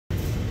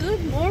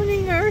Good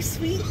morning, our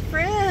sweet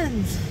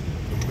friends.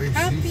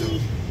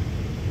 Happy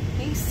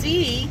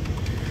AC.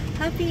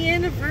 Happy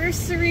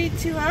anniversary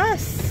to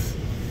us.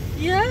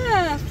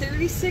 Yeah,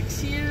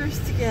 36 years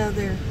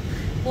together.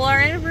 Well, our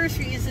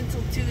anniversary isn't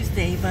until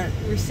Tuesday, but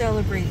we're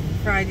celebrating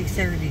Friday,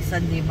 Saturday,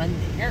 Sunday,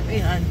 Monday, aren't we,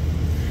 hon?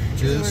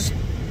 Just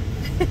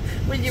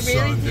when you're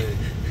married,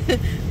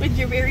 when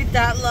you're married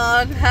that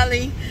long,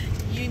 honey,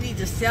 you need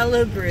to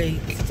celebrate,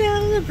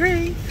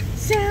 celebrate,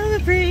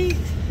 celebrate.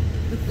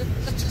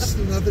 It's just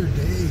another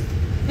day.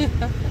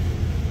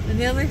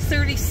 Another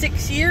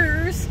 36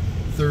 years.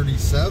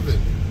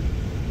 37.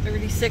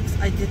 36.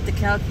 I did the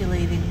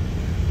calculating.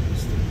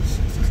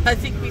 I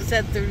think we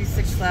said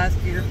 36 last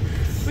year.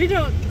 We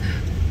don't.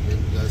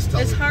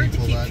 It's hard to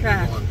keep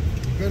track.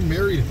 You've been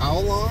married how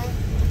long?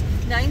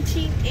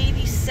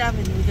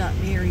 1987 we got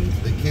married.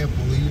 They can't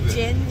believe it.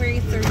 January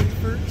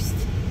 31st.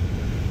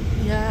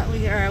 Yeah,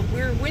 we are.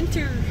 We're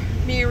winter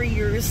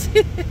marriers.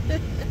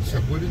 So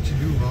what did you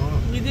do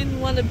wrong? We didn't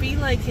want to be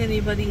like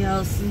anybody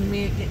else and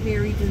get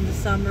married in the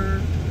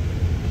summer.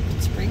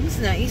 Spring's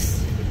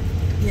nice.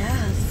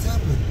 Yes. Yeah,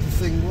 but the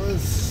thing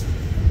was,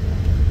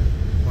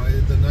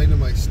 the night of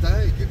my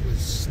stag, it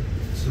was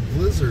a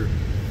blizzard.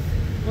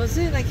 Was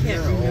it? I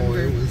can't remember.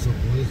 Oh, it was a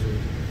blizzard.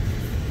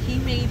 He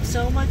made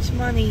so much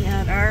money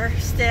at our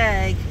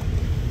stag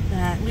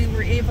that we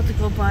were able to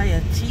go buy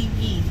a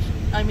TV.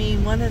 I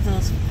mean, one of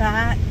those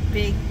fat,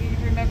 big. You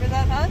remember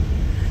that, huh?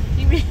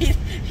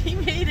 He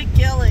made a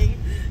killing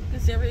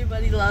because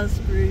everybody loves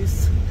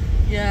Bruce.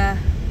 Yeah,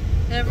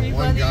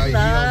 everybody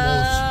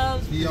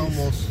loves. He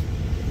almost.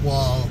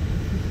 Well,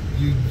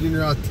 you're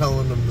not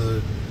telling him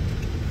the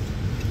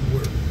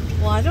word.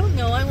 Well, I don't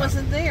know. I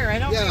wasn't there. I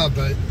don't. Yeah,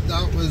 but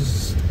that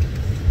was,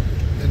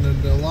 and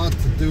a lot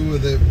to do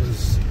with it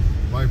was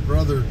my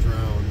brother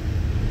drowned.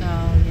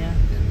 Oh yeah.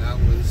 And that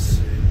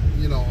was,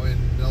 you know,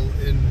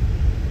 and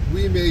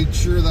we made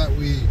sure that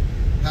we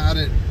had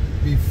it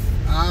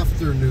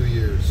after New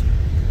Year's,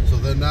 so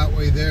then that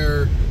way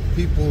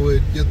people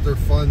would get their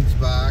funds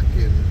back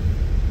and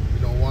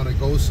want to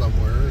go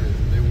somewhere,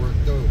 and they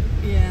worked out.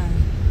 Yeah.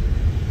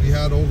 We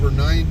had over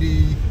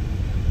 90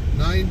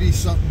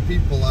 something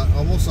people,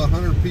 almost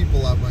 100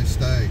 people at my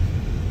stag.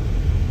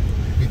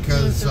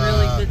 Because it was a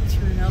really good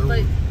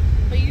turnout,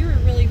 but you're a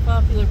really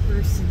popular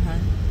person, huh?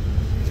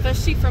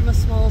 Especially from a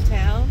small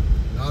town.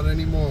 Not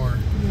anymore.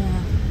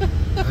 Yeah.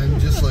 I'm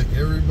just like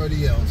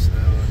everybody else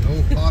now.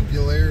 No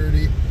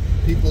popularity.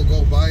 People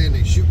go by and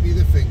they shoot me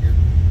the finger.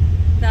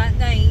 That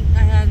night, I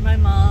had my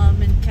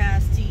mom and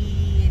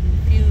Cassie and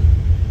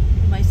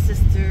my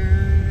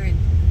sister, and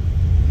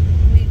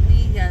we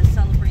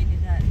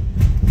celebrated at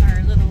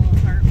our little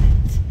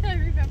apartment. I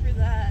remember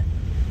that.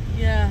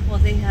 Yeah, well,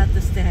 they had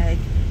the stag.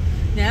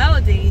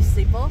 Nowadays,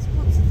 they both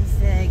go to the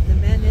stag, the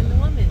men and the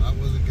women. I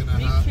wasn't gonna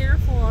be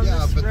careful on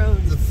this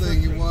road. The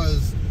thing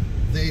was,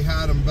 they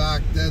had them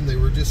back then. They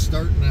were just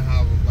starting to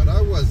have them, but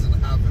I wasn't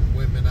having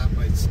women at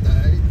my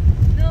stag.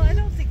 No, I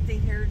don't think they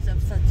heard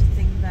of such a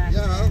thing back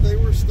then. Yeah, they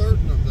were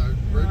starting them.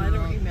 No, I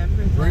don't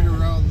remember that. Right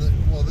around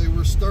well, they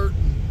were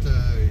starting to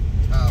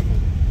have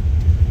them.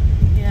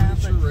 Yeah,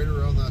 but right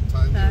around that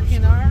time. Back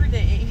in our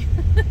day,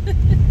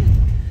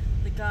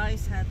 the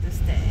guys had the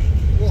stag.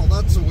 Well,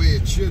 that's the way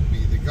it should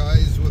be. The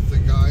guys with the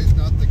guys,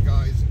 not the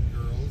guys and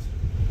girls.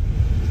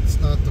 It's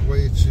not the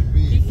way it should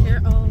be.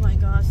 Oh my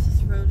gosh,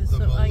 this road is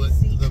so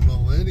icy. The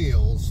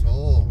millennials,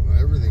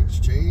 everything's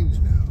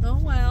changed now. Oh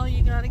well,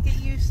 you gotta get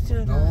used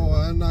to it. No,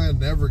 I'm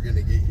never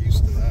gonna get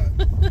used to that.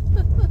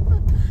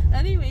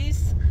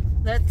 Anyways,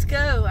 let's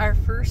go. Our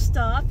first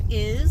stop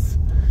is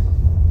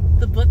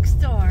the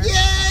bookstore.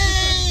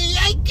 Yay!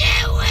 I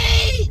can't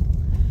wait!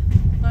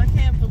 I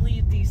can't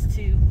believe these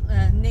two.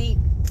 Nate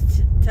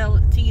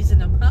teasing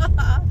him.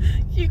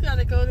 You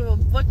gotta go to a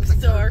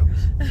bookstore.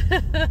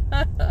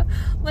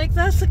 Like,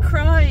 that's a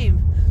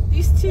crime.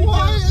 These two.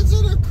 Why is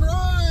it a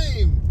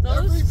crime?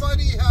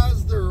 Everybody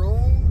has their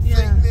own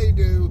thing they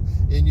do,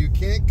 and you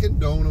can't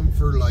condone them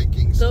for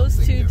liking something. Those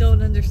two different.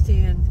 don't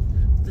understand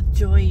the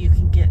joy you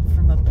can get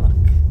from a book.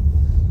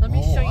 Let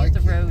me show you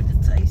the road.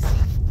 It's icy.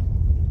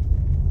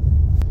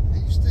 I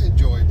used to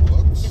enjoy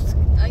books. It's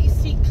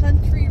icy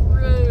country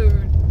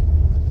road.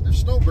 There's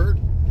Snowbird.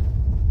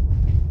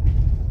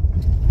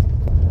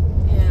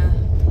 Yeah.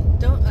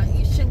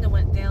 You shouldn't have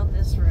went down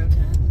this road,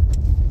 huh?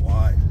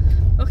 Why?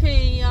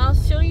 Okay, I'll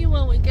show you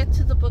when we get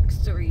to the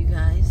bookstore, you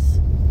guys.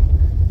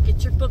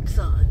 Get your books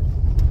on.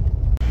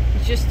 I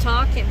was just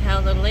talking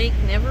how the lake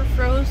never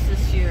froze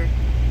this year.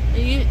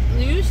 It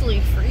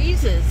usually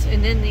freezes,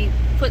 and then they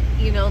put,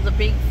 the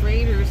big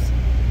freighters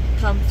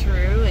come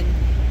through and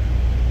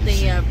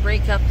they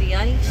break up the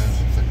ice.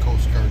 Yeah, it's a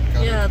Coast Guard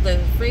cutter. Yeah, the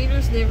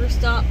freighters never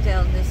stop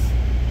down this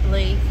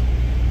lake.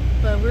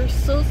 But we're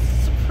so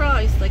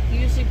surprised, like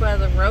usually by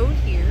the road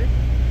here,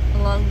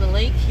 along the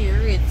lake here,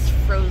 it's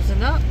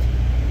frozen up.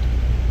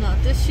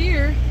 Not this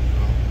year.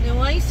 No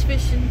ice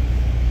fishing.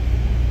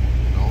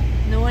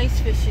 No ice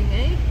fishing,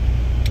 eh?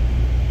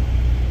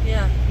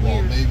 Yeah. Well,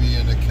 weird. maybe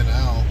in a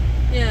canal.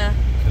 Yeah.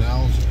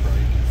 Canals you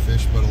probably can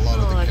fish, but a lot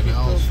of the I could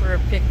canals. go for a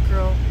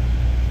pickerel.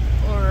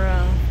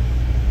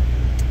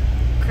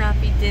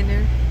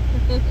 dinner.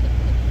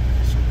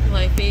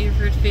 My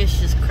favorite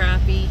fish is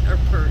crappie or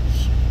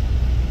perch.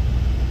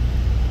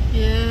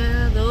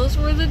 Yeah, those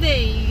were the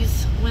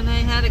days when I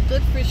had a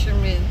good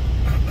fisherman.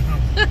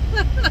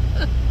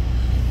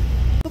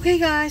 Okay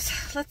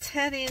guys, let's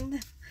head in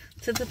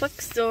to the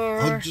bookstore.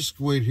 I'll just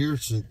wait here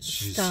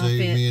since you Stop say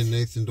it. me and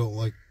Nathan don't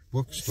like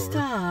bookstore.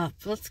 Stop,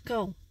 let's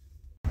go.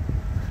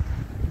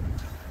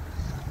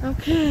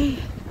 Okay.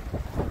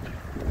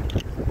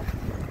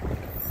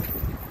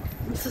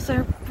 This is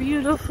our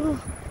beautiful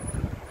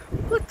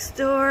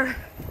bookstore. Is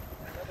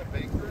that a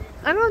bakery?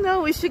 I don't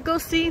know, we should go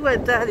see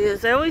what that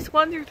is. I always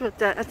wondered what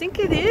that, I think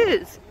it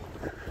is.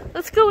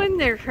 Let's go in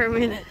there for a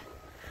minute.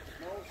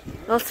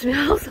 Oh, it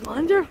smells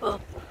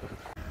wonderful.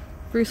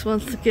 Bruce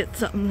wants to get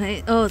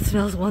something. Oh, it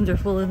smells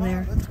wonderful in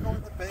there. Let's go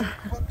to the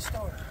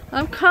bookstore.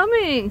 I'm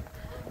coming.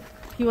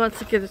 He wants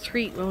to get a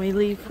treat when we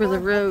leave for the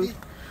road.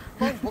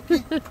 Come on, Bookie.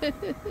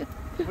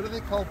 What do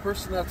they call a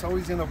person that's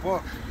always in a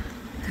book?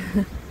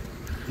 Do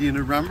you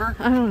remember?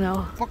 I don't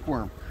know.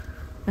 Bookworm.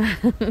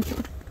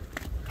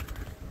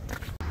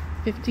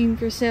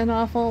 15%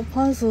 off all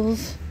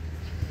puzzles.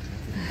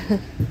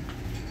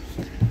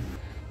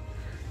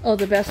 Oh,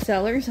 the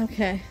bestsellers?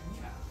 Okay.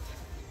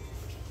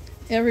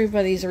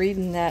 Everybody's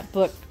reading that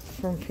book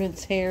from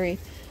Prince Harry.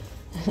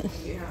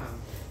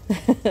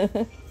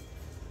 Yeah.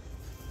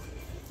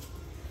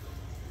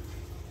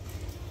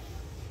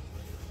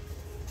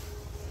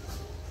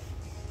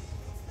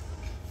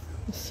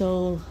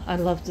 So, I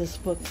love this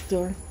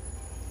bookstore.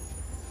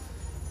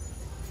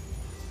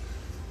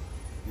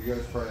 You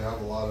guys probably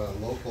have a lot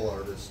of local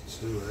artists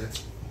too,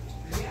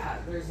 eh? Yeah,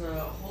 there's a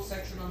whole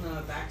section on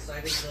the back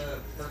side of the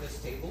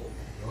furnace table.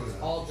 Oh, It's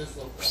yeah. all just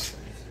local artists.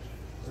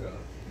 Yeah.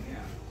 Yeah.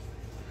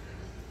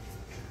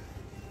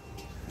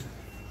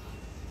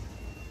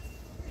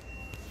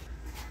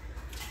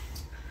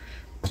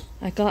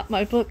 I got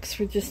my books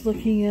for just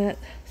looking at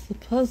the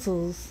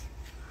puzzles.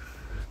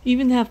 You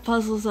even have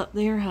puzzles up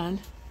there, hon.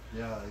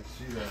 Yeah, I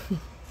see that.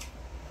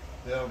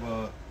 They have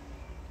a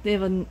They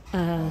have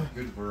a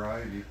good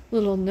variety.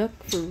 little nook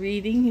for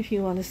reading if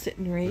you want to sit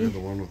and They're read. the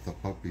one with the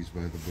puppies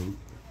by the boot.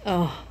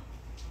 Oh.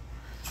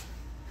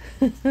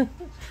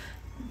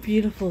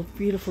 Beautiful,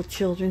 beautiful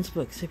children's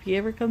books. If you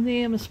ever come to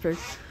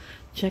AMHERSTBURG,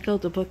 check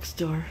out the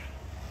bookstore.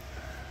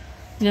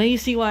 Now you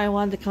see why I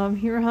wanted to come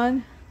here,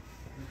 hon?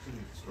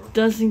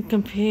 Doesn't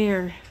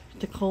compare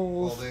to Well,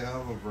 Kohl's. they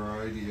have a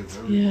variety of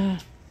everything. Yeah.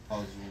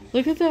 Puzzles.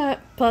 Look at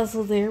that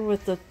puzzle there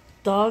with the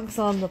dogs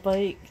on the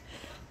bike.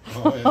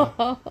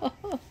 Oh,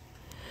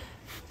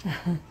 yeah.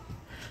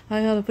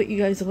 I gotta put you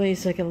guys away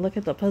so I can look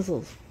at the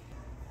puzzles.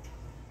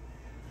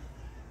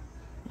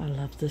 I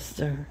love this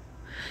store.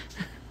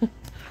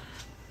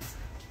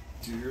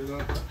 Do you hear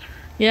that?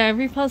 Yeah,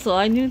 every puzzle.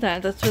 I knew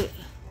that. That's what.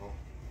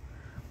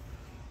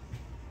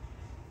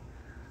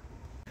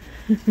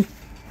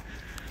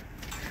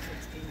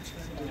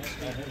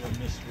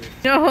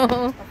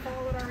 No.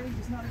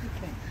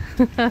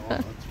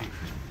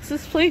 Is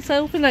this place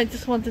open? I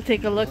just want to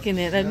take a look in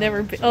it. I've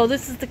never been. Oh,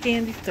 this is the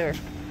candy store.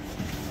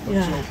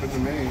 Looks Yeah. open to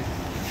me.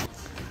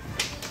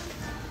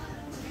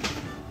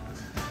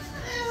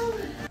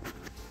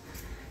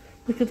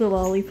 Look at the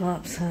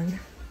lollipops, hon.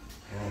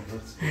 Oh,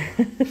 that's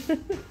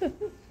good.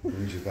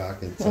 Brings you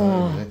back inside,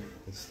 Oh. eh?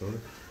 The store.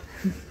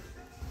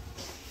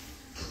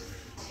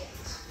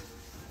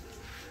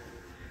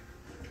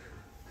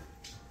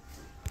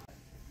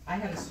 I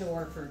had a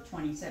store for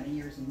 27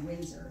 years in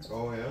Windsor,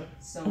 Oh, yeah?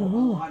 so Oh.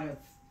 a lot of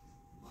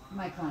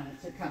my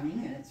clients are coming,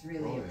 and it's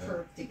really Oh, a yeah.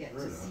 perk to get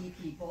Right to on. see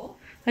people.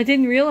 I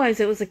didn't realize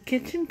it was a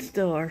kitchen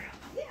store.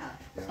 Yeah.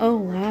 Yeah, Oh,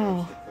 my wife wow.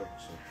 loves to cook,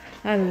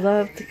 so. I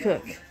love to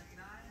cook.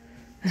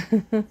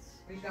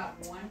 We've got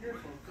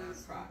wonderful food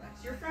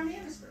products. You're from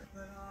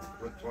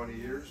AMHERSTBURG. What, 20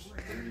 years?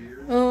 30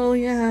 years? Oh,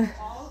 yeah.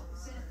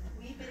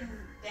 We've been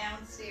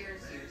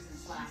downstairs here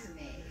since last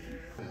May.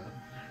 Yeah.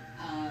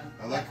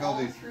 I like but how all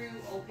they- through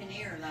open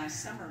air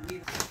last summer.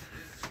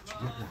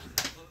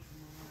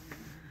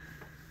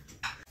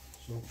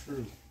 So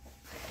true.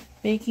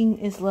 Baking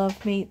is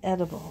love made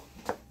edible.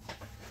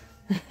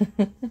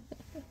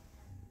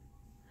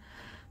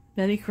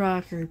 Betty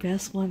Crocker,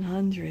 best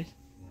 100.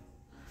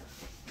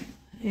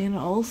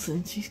 Anna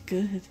Olson, she's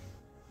good.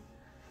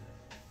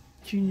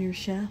 Junior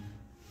chef.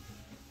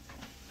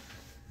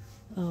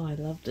 Oh, I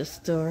love this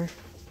store.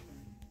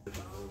 Really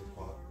good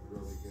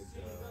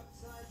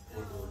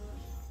woodwork.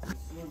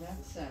 Well,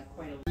 that's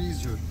quite a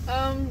Freezer.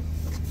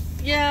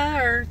 Yeah,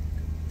 or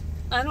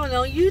I don't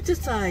know, you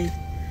decide.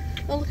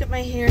 Oh, look at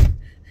my hair.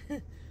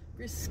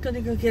 Bruce is gonna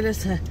go get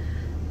us a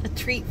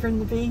treat from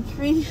the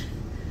bakery.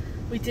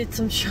 We did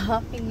some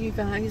shopping, you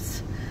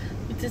guys.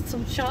 We did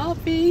some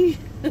shopping.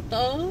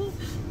 Oh,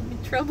 I'm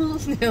in trouble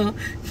now.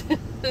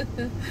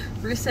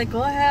 Bruce said,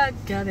 go ahead,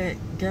 get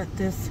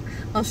this.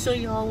 I'll show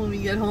you all when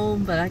we get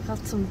home, but I got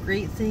some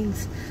great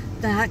things.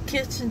 That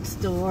kitchen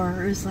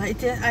store is I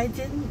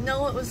didn't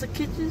know it was a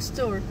kitchen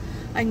store.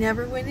 I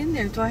never went in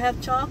there. Do I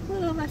have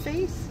chocolate on my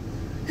face?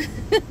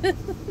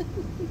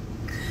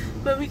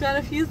 But we got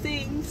a few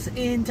things,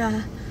 and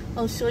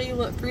I'll show you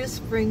what Bruce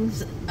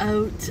brings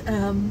out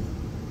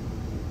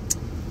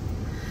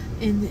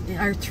in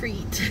our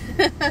treat.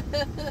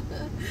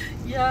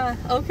 Yeah,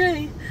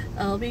 okay,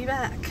 I'll be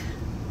back.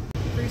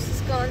 Bruce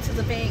has gone to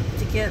the bank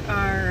to get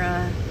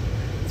our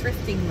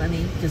thrifting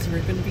money because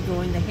we're going to be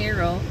going to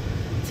Harrow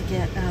to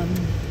get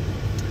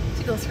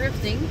to go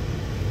thrifting,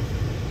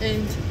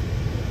 and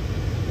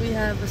we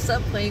have a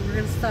Subway. We're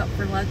going to stop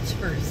for lunch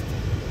first,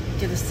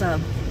 get a sub.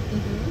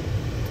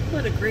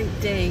 What a great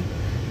day,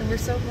 and we're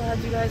so glad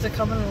you guys are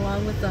coming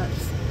along with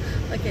us.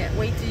 I can't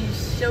wait to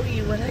show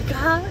you what I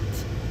got.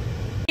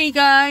 Hey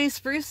guys,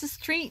 Bruce is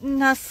treating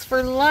us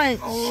for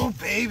lunch. Oh,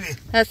 baby.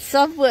 At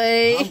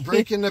Subway. I'm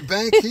breaking the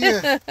bank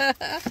here.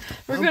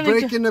 I'm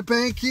breaking the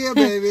bank here,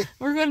 baby.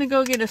 We're going to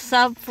go get a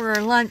sub for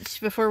our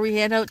lunch before we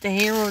head out to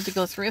Harrow to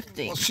go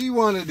thrifting. Well, she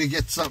wanted to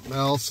get something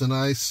else, and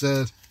I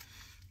said,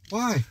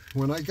 why?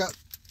 When I got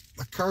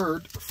a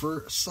card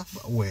for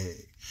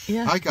Subway.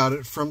 Yeah. I got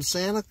it from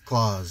Santa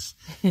Claus.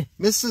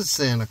 Mrs.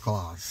 Santa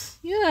Claus.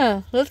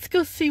 Yeah, let's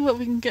go see what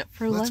we can get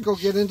for lunch. Let's go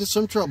get into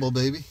some trouble,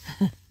 baby.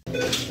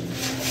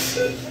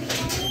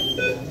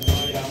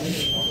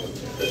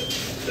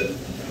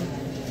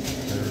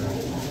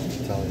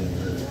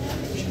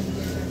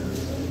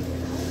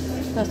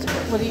 That's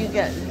what do you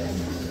get?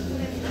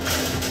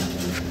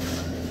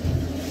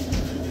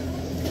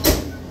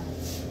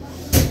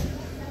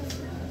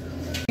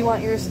 You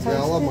want yours toasted?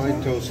 Yeah, I love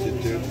mine toasted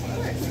too.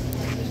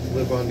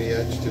 Live on the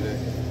edge today.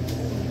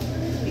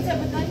 Is that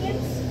with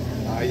onions?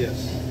 Ah,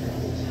 yes.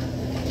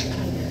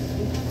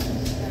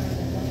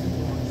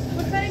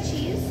 What kind of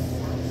cheese?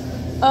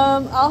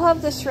 I'll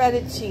have the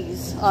shredded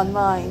cheese on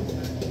mine.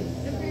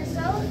 Good for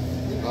yourself?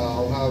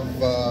 I'll have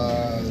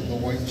the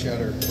white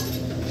cheddar.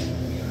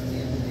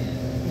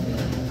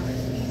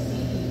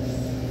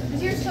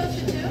 Is yours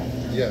toasted too?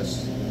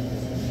 Yes.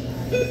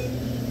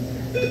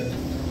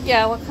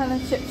 Yeah, what kind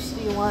of chips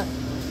do you want?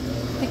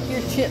 Pick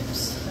your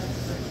chips.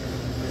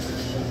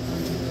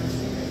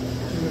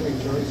 Too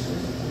many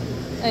choices.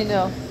 I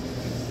know.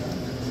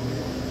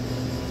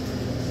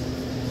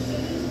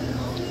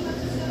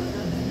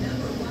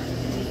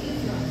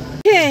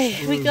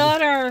 Okay, we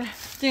got our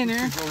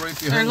dinner, Go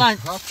right our behind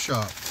lunch. the Hop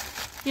Shop.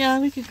 Yeah,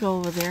 we could go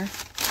over there.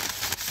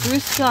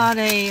 Bruce got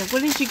a,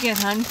 what did you get,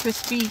 hon?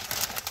 Crispy?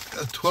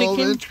 A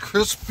 12-inch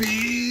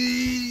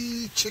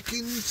crispy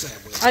chicken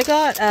sandwich. I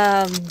got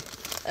a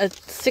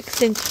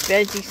 6-inch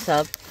veggie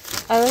sub.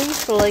 I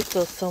used to like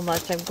those so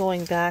much. I'm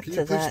going back Can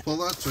to you please that. pull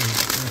that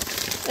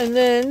thing? And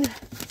then,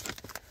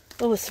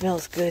 oh, it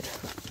smells good.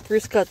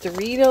 Bruce got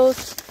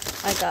Doritos.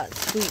 I got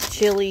sweet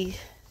chili.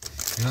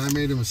 And I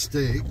made a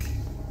mistake.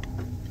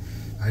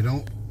 I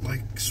don't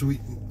like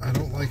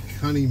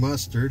honey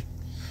mustard.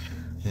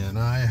 And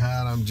I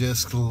had them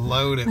just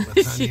loaded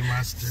with honey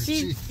mustard.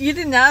 You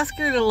didn't ask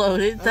her to load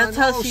it. That's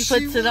how she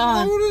puts it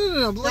on.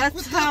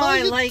 That's how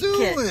I like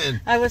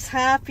it. I was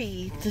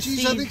happy to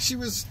see. I think she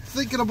was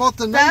thinking about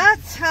the night.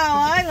 That's how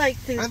I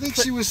like to. I think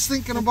she was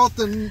thinking about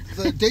the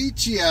date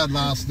she had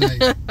last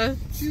night.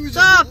 She was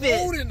Stop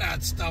just loading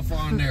that stuff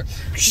on there.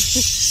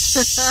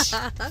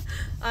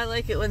 I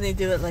like it when they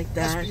do it like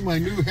that. Must be my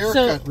new haircut.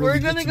 So really we're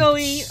gonna go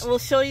eat. We'll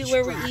show you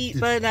where we eat,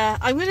 but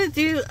I'm gonna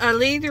do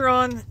later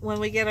on when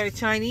we get our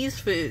Chinese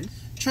food.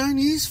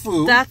 Chinese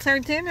food? That's our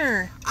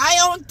dinner. I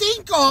don't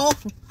think so.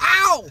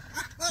 Ow!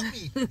 Let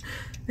me.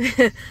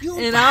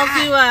 And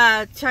I'll do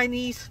a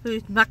Chinese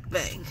food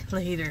mukbang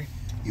later.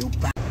 You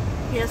bad.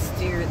 Yes,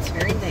 dear, it's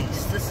very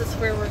nice. This is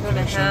where we're going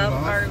to have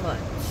our lunch.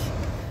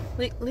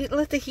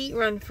 Let the heat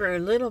run for a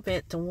little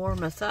bit to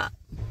warm us up.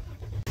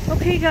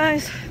 Okay,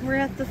 guys, we're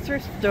at the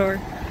thrift store.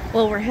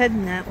 Well, we're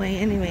heading that way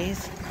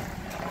anyways.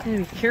 You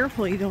gotta be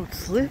careful you don't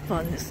slip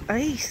on this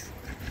ice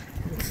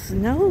and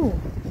snow.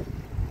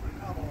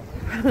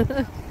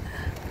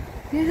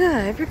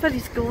 Yeah,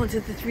 everybody's going to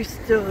the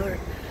thrift store.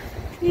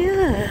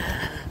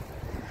 Yeah.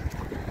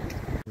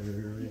 For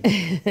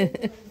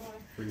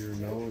your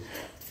nose.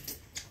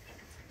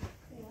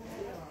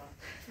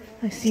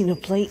 I seen a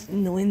plate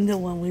in the window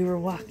when we were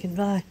walking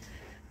by.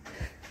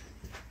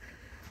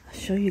 I'll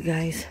show you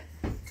guys.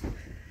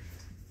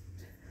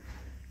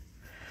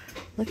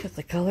 Look at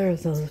the color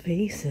of those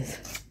vases.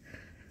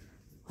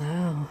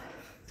 Wow.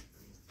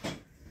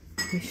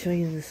 Let me show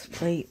you this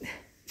plate.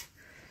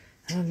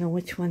 I don't know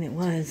which one it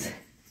was.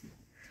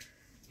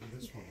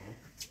 This one, huh?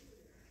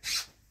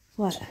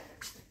 What?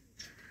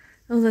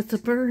 Oh, that's a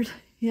bird.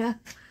 Yeah.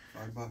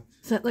 $5.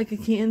 Is that like a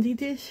candy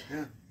dish?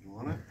 Yeah. You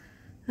want it?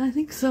 I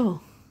think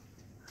so.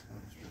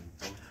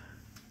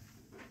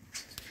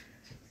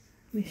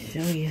 Let me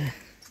show you.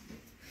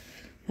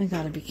 I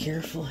gotta be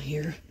careful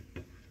here.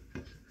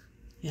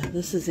 Yeah,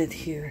 this is it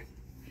here.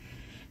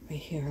 Right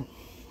here.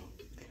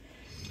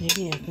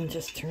 Maybe I can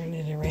just turn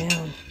it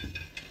around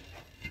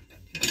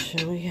and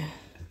show you.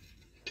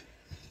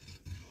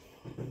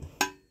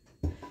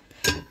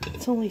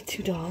 It's only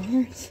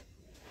 $2.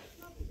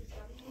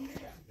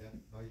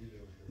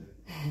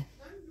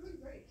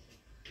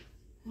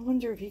 I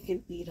wonder if you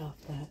can eat off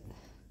that.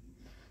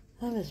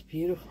 That is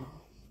beautiful.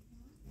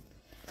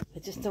 I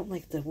just don't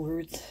like the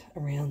words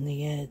around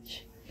the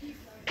edge.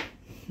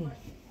 Yeah.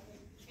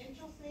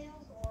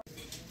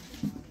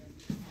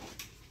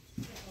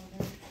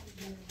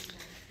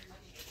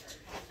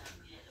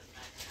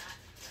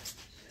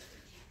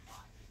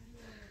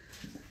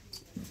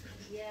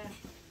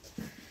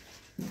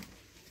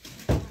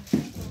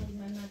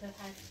 My mother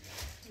had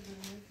to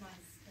remove my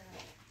stuff.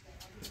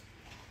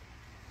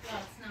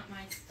 Well, it's not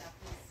my stuff,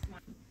 it's my...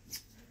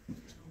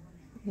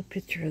 The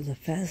picture of the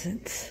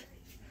pheasants.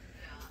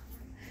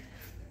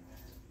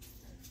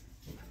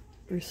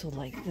 Bruce will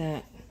like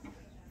that.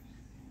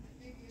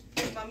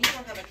 Mom, you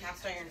don't have a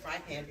cast iron fry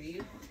pan, do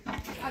you?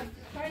 I'm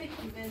trying to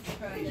convince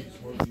her that she's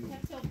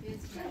so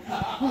busy.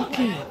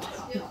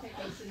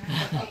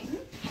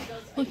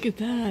 Look at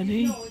that,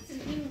 eh? No, it's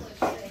an English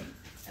thing.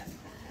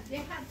 They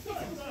have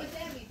chickens with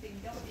everything,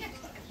 don't they?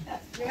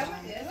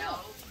 Really? No.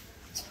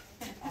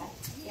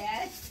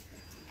 Yes.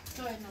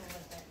 So I know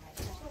what that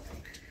is.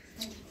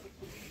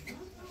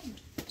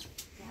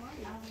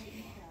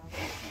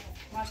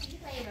 Talk to you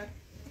later.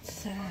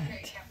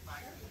 Sad.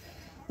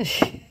 I'm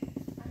doing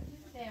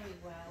very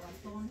well. I'm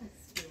going to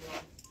school.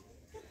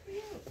 Good for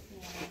you.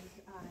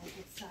 And I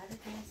decided to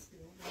go to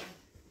school when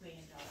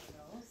granddaughter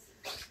goes.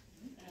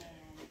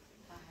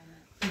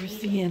 And There's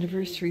the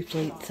anniversary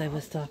plates I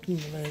was talking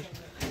about.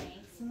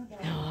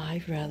 No,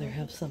 I'd rather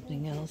have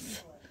something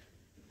else.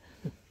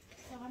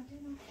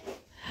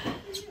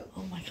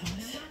 Oh my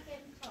gosh.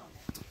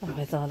 Oh,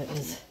 I thought it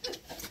was.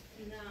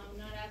 no,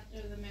 not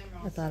after the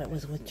memo. I thought it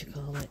was what you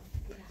call it.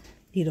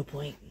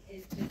 Needlepoint.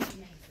 It's just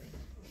amazing.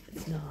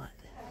 It's not.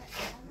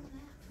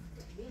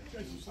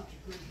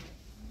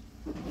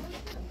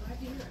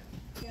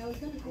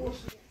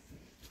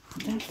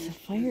 That's a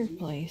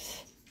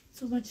fireplace.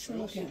 So much to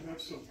look at.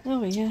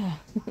 Oh yeah.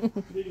 I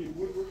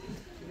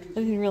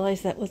didn't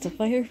realize that was a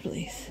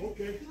fireplace.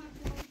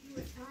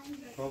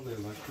 Probably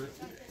electric.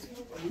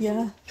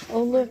 Yeah.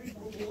 Oh look.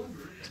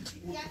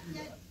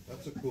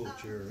 That's a cool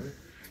chair, right?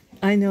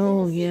 I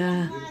know.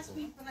 Yeah. Last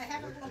week, but I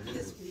haven't looked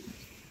this week.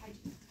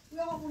 We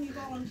all only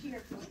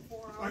volunteered for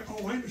 4 hours,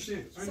 Oh, I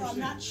understand. I so I'm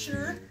not understand.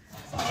 sure. You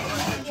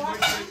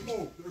might say,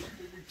 oh, we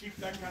keep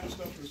that kind of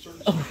stuff for a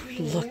certain. Oh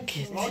look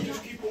Well, I'll it.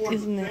 just keep ordering.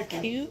 Isn't that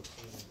Thank you. cute?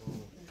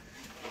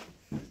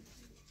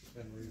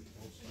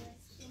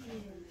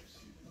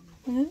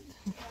 Huh?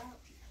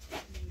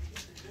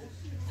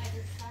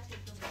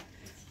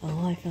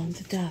 Oh, I found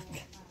a duck.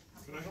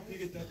 Can I help you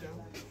get that down?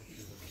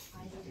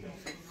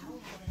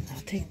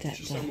 I'll take that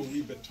Just duck. I'm a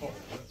wee bit taller,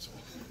 that's all.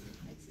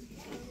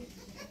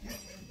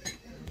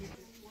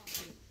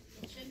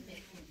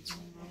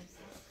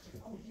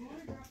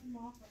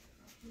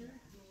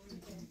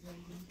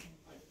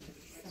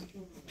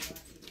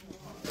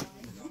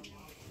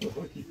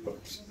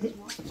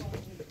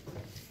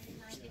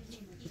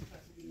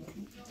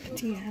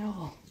 The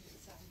owl.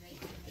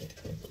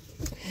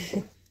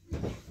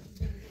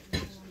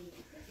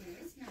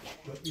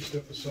 Let me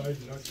step aside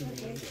and not do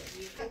anything.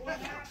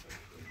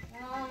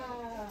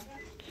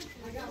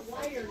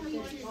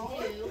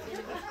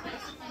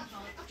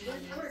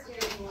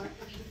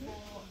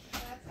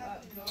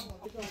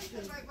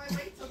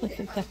 Look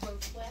at that.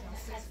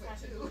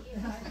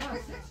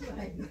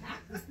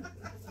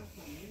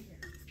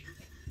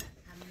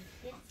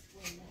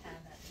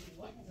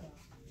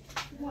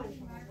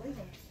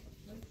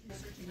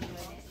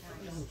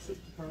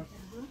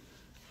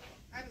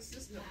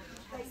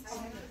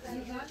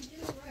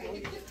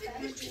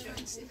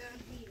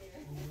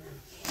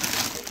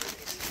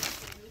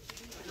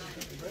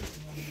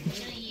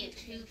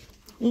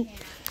 Oop,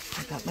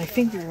 I got my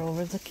finger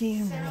over the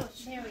camera.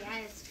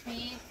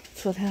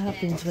 That's what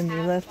happens when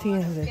you're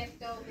left-handed.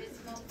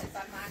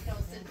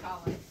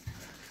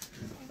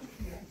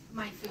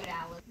 My food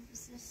allergy.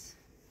 What's this?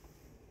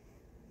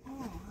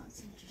 Oh,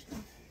 that's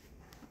interesting.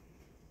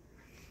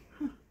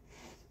 Huh.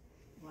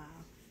 Wow.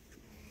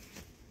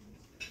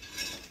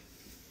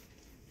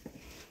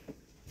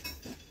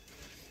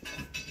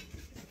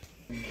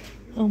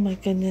 Oh my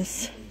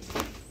goodness.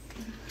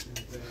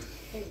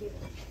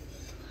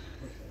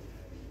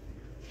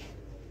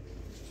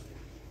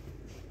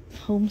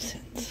 Home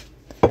sense.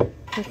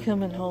 They're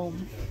coming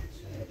home.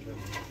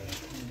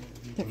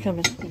 They're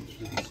coming home.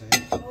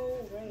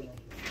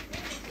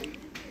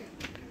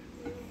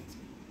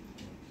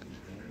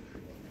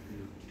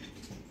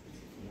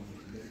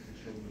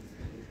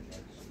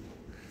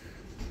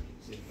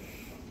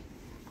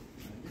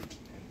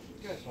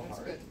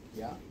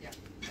 Yeah.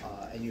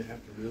 And you have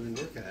to really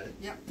work at it.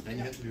 Yep. And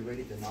you have to be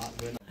ready to not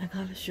win. I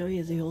gotta show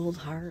you the old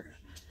Hardy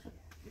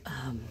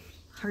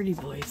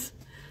Boys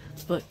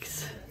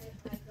books.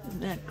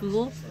 Isn't that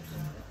cool?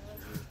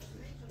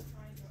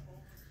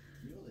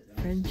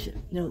 Friendship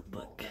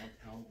Notebook.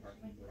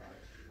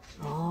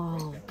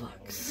 All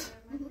books.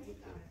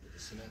 The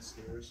cement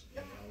stairs,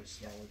 and I always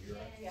smell of your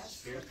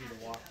scares me to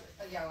walk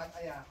there. Yeah,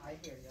 I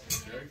hear you.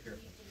 Very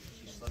careful.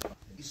 She slept.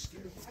 He's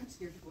scared. I'm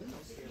scared to go in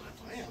those stairs.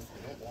 I am. I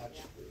don't watch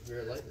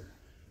very lightly.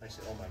 I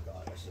said, oh my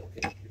God. I said,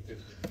 okay, you're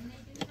 50.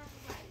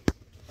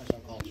 I said,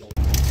 I'm calling Joel.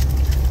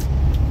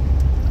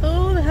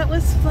 Oh, that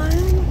was fun.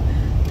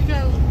 We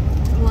got a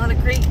lot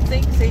of great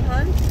things, eh,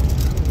 hon?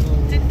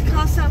 Didn't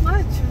cost that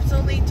much.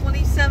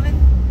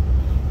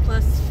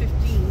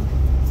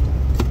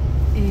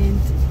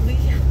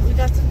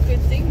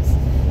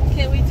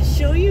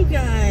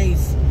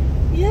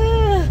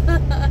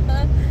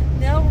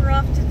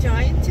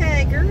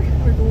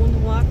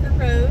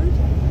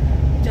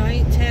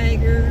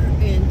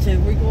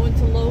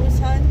 going to Lowe's,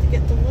 hon, to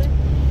get the wood?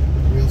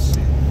 We'll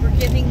see. We're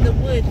getting the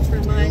wood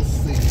for my We'll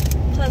see.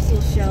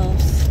 puzzle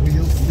shelves.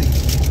 We'll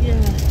see.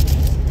 Yeah.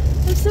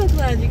 I'm so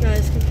glad you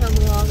guys can come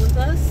along with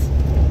us.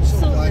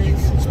 So glad you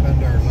can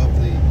spend our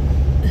lovely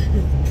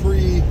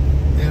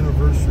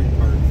pre-anniversary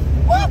party.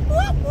 Whoop,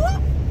 whoop,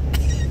 whoop.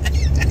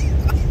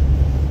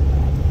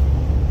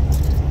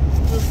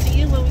 We'll see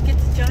you when we get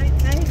to Giant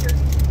Tiger.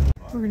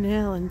 We're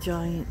now in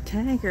Giant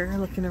Tiger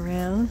looking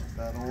around.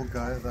 That old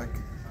guy,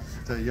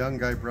 the young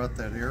guy brought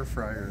that air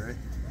fryer, right?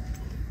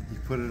 He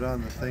put it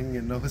on the thing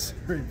and he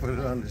put it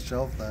on the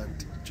shelf. That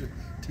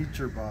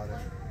teacher bought it.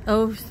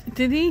 Oh,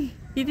 did he?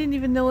 He didn't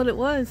even know what it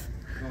was.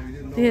 No, he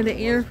didn't know They had what an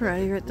it air was,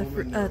 fryer at the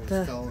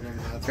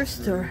thrift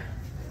store.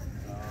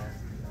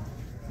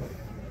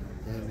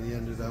 And he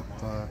ended up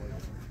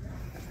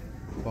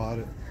bought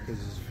it because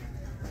his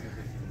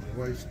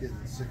wife's getting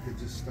sick of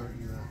just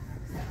starting the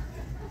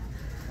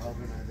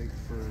oven, I think,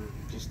 for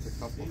just a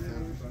couple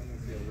things.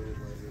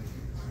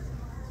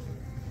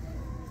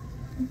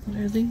 What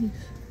are these?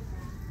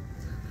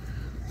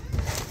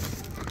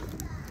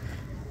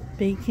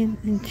 Bacon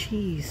and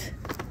cheese.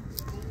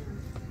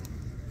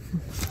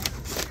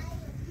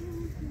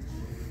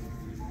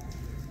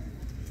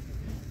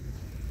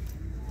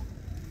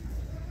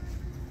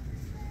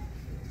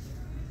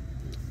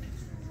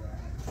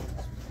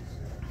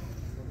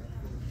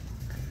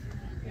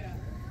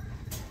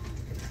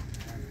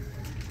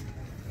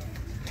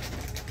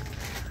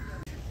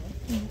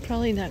 I'm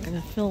probably not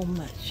going to film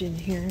much in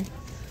here.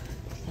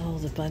 Oh,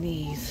 the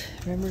bunnies.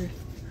 Remember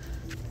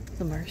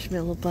the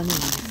marshmallow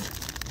bunnies?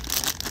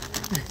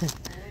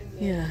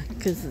 Yeah,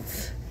 because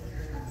it's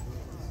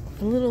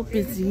a little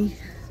busy.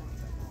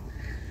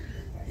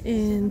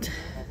 And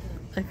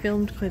I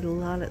filmed quite a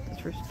lot at the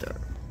thrift store.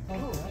 A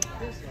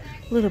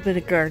little bit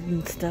of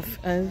garden stuff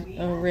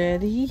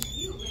already.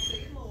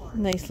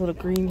 Nice little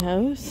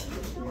greenhouse.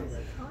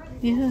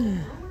 Yeah.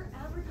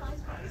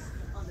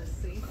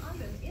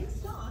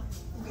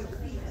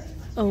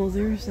 Oh,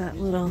 there's that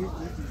little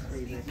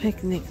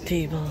picnic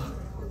table.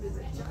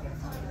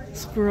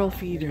 Squirrel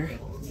feeder.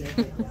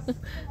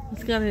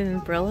 It's got an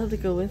umbrella to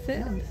go with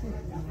it.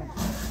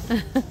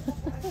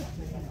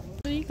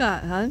 What do you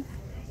got, hon?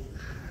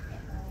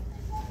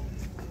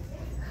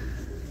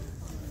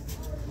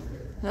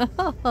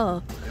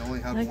 Oh, They only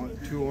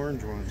have two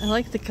orange ones. I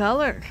like the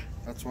color.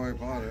 That's why I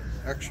bought it.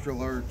 Extra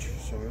large,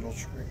 so it'll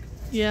shrink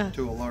Yeah.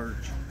 to a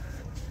large.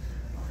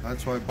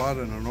 That's why I bought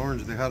it in an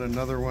orange. They had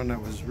another one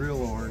that was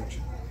real orange,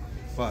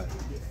 but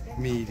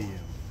medium.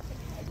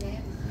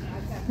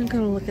 I'm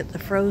gonna look at the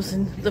food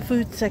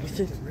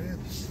section.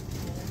 Ribs.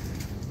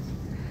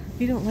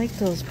 You don't like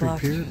those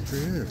box. Prepared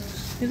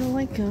ribs. You don't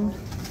like them.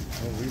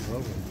 Oh, we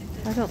love them.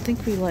 I don't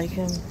think we like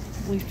them.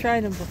 We've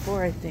tried them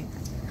before, I think.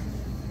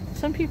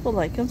 Some people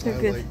like them. They're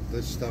I good. like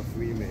the stuff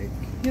we make.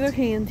 They're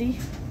handy.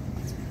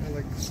 I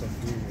like the stuff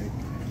we make.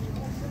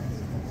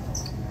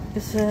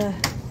 It's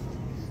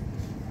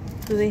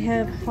do they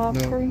have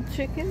popcorn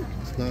chicken?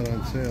 It's not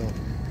on sale.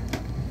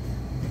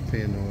 I'm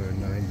paying over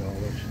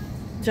 $9.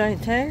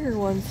 Giant Tiger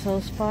one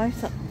sells 5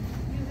 something.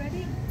 You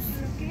ready?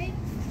 You okay?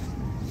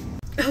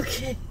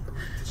 Okay.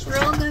 We're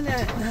all done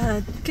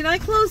at, can I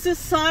close this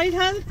side,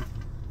 hon?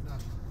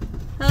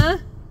 No. Huh?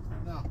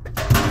 No.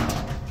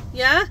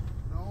 Yeah?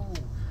 No.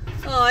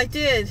 Oh, I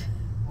did.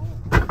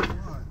 Oh,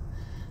 what?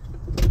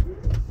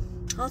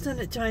 All done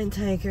at Giant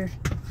Tiger.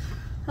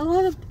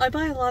 I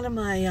buy a lot of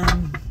my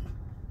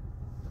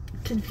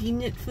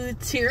convenient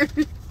foods here.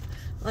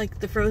 Like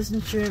the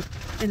frozen shrimp,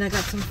 and I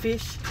got some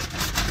fish.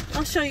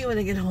 I'll show you when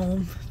I get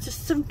home.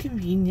 Just some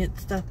convenient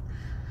stuff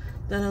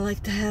that I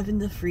like to have in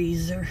the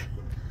freezer.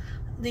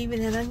 They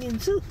even had onion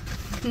soup.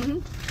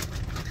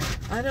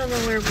 I don't know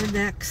where we're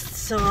next,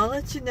 so I'll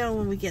let you know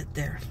when we get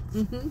there.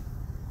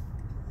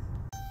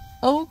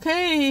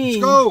 Okay.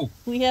 Let's go.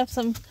 We have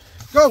some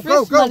Go,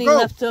 money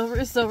left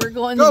over, so we're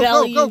going to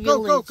Valley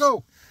Village.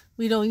 Go.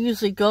 We don't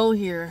usually go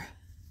here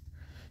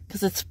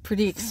because it's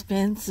pretty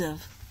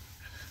expensive.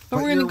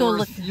 But we're gonna go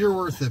look. You're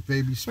worth it,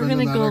 baby. We're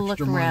gonna go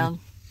look around.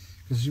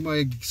 Because you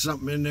might get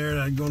something in there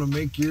that's gonna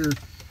make your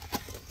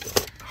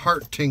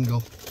heart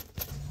tingle.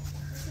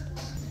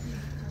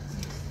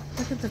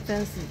 Look at the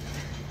pheasant.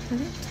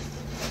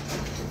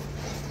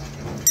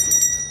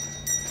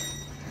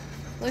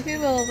 Look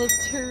at all the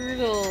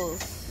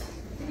turtles.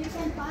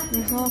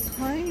 There's all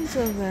kinds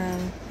of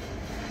them.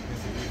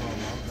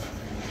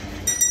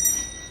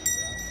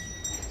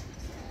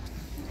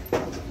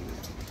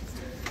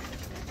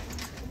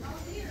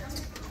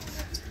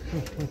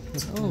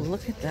 Oh,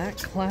 look at that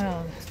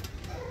clown.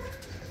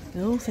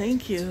 No,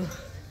 thank you.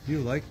 You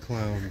like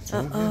clowns,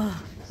 don't you? Oh,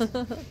 look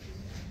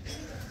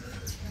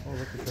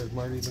at that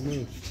Marty the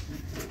Moose.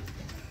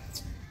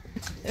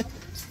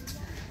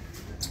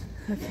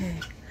 Okay,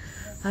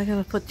 I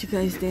gotta put you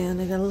guys down.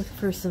 I gotta look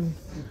for some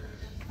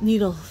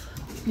needle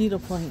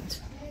point.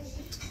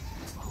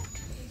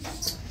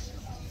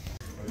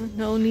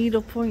 No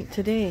needle point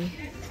today.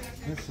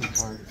 This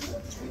is part.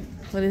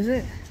 What is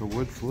it? It's a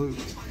wood flute.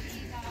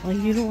 Well,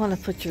 you don't want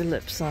to put your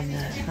lips on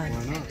that. Why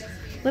not?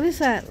 What is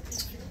that?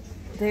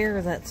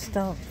 there, that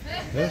stuff?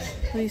 This?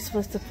 What are you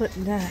supposed to put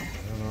in that?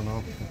 I don't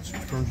know. It's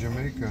from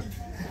Jamaica.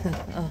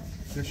 Oh,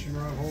 Fishing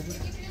rod holder?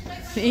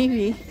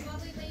 maybe.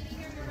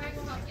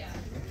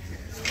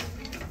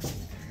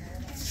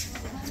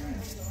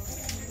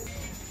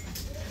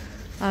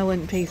 I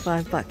wouldn't pay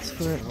 $5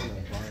 for it.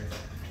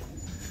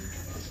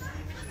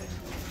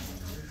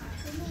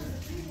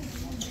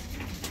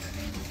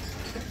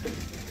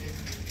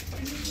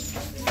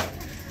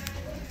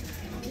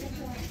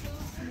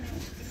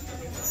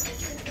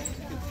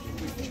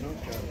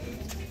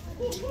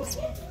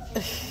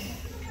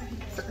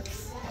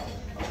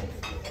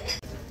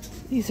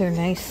 These are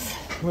nice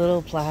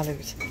little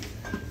platters,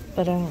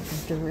 but I don't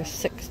think they're worth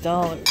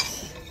 $6.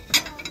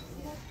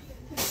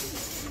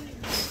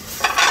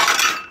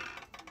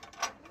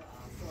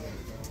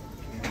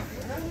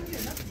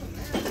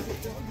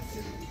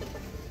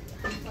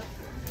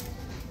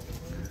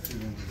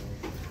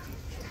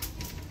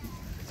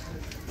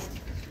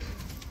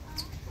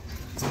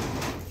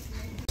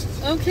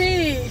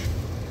 Okay,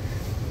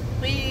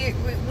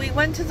 we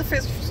went to the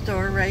thrift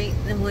store, right?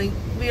 And we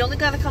only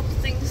got a couple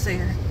things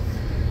there.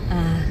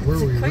 Where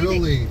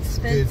we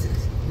expensive.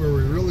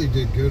 really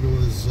did good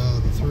was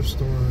the thrift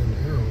store in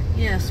Arrow.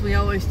 Yes, we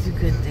always do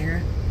good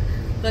there.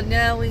 But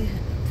now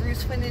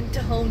Bruce went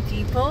into Home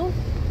Depot.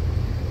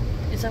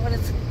 Is that what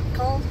it's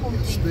called? Home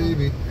Yes, Depot.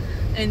 baby.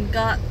 And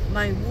got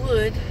my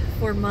wood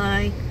for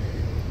my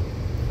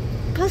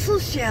puzzle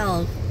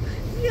shelf.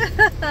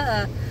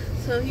 Yeah.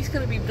 So he's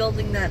going to be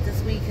building that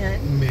this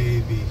weekend.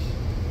 Maybe.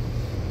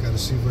 Got to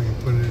see if I can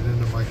put it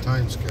into my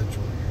time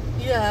schedule.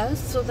 Yeah,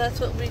 so that's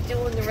what we're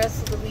doing the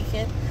rest of the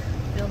weekend,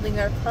 building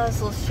our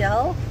puzzle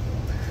shelf.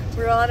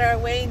 We're on our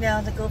way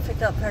now to go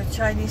pick up our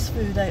Chinese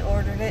food. I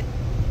ordered it,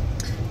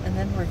 and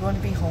then we're going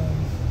to be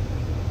home.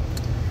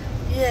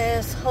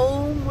 Yes,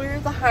 home where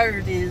the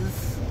heart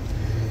is.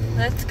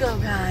 Let's go,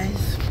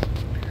 guys.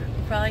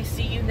 We'll probably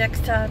see you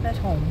next time at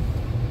home.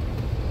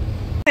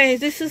 Okay,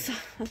 this is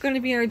going to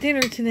be our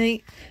dinner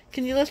tonight.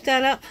 Can you lift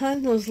that up,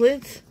 hon? Those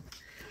lids?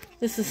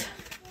 This is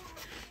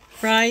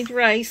fried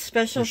rice,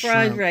 special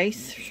fried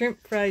rice, shrimp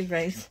fried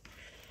rice.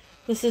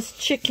 This is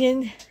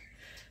chicken,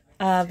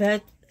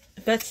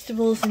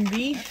 vegetables and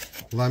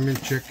beef. Lemon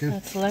chicken.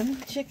 That's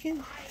lemon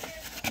chicken.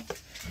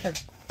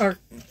 Or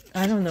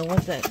I don't know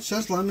what that. It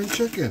says lemon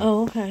chicken.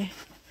 Oh, okay.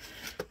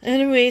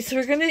 Anyways,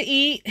 we're gonna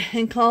eat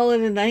and call it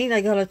a night.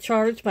 I gotta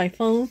charge my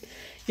phone.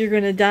 You're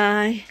gonna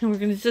die, and we're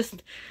gonna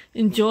just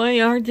enjoy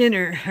our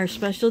dinner, our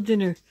special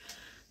dinner.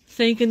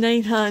 Say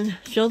goodnight, hon.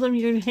 Show them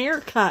your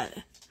haircut.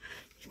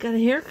 Got a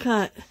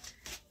haircut.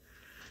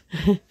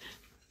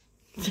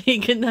 Say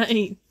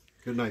goodnight.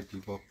 Good night,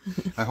 people.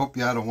 I hope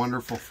you had a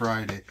wonderful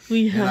Friday.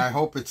 And I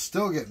hope it's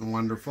still getting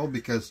wonderful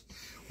because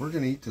we're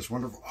going to eat this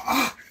wonderful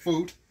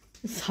food.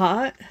 It's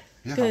hot.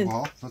 Yeah, Good.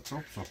 well, let's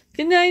hope so.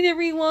 Good night,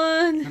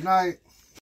 everyone. Good night.